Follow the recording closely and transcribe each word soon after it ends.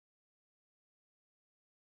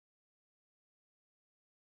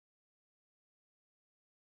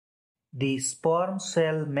The sperm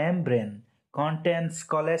cell membrane contains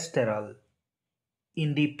cholesterol.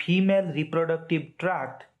 In the female reproductive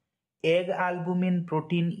tract, egg albumin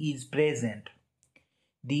protein is present.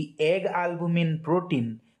 The egg albumin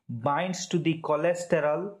protein binds to the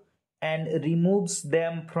cholesterol and removes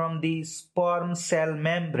them from the sperm cell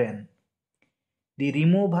membrane. The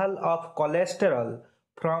removal of cholesterol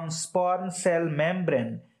from sperm cell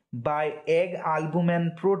membrane by egg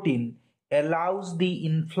albumin protein allows the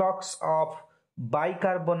influx of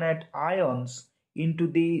bicarbonate ions into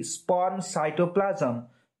the sperm cytoplasm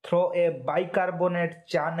through a bicarbonate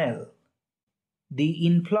channel. The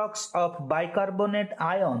influx of bicarbonate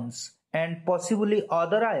ions and possibly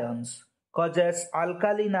other ions causes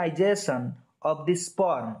alkalinization of the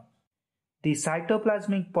sperm. The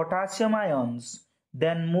cytoplasmic potassium ions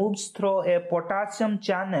then moves through a potassium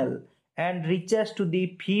channel and reaches to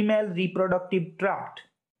the female reproductive tract.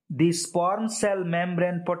 The sperm cell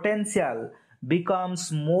membrane potential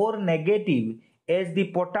becomes more negative as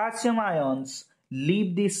the potassium ions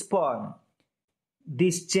leave the sperm.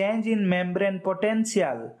 This change in membrane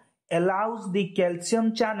potential allows the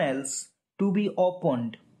calcium channels to be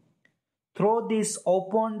opened. Through this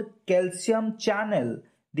opened calcium channel,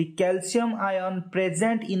 the calcium ion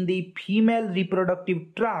present in the female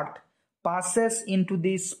reproductive tract passes into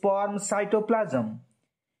the sperm cytoplasm.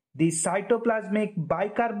 The cytoplasmic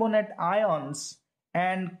bicarbonate ions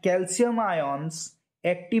and calcium ions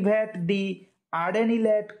activate the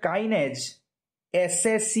adenylate kinase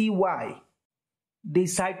SACY. The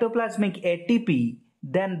cytoplasmic ATP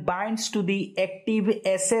then binds to the active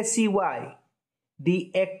SACY.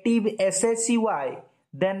 The active SACY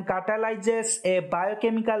then catalyzes a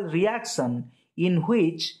biochemical reaction in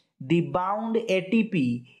which the bound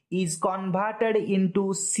ATP is converted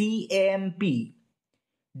into CAMP.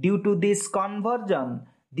 Due to this conversion,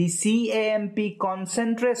 the CAMP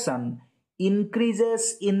concentration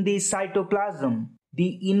increases in the cytoplasm.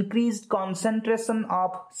 The increased concentration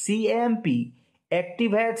of CAMP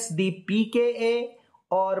activates the pKa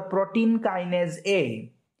or protein kinase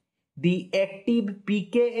A. The active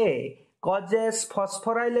pKa causes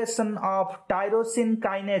phosphorylation of tyrosine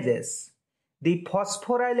kinases. The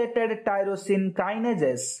phosphorylated tyrosine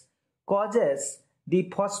kinases causes the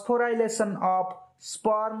phosphorylation of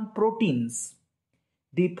sperm proteins.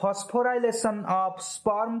 The phosphorylation of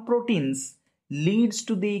sperm proteins leads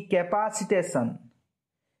to the capacitation.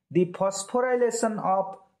 The phosphorylation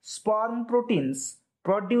of sperm proteins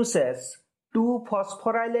produces two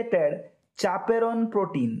phosphorylated chaperone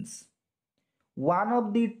proteins. One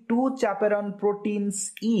of the two chaperone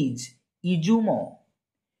proteins is isomo.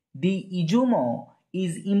 The isomo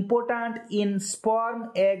is important in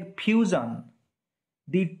sperm-egg fusion.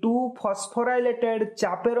 The two phosphorylated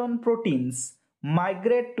chaperone proteins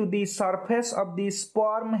migrate to the surface of the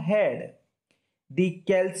sperm head. The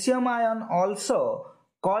calcium ion also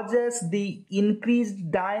causes the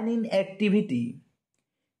increased dynein activity.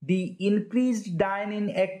 The increased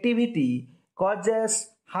dynein activity causes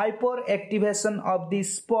hyperactivation of the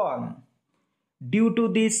sperm. Due to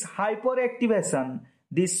this hyperactivation,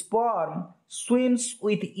 the sperm swims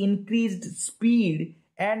with increased speed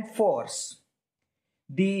and force.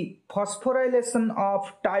 The phosphorylation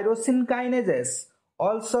of tyrosine kinases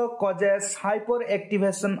also causes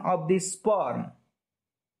hyperactivation of the sperm.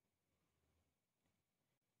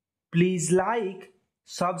 Please like,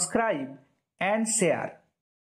 subscribe and share.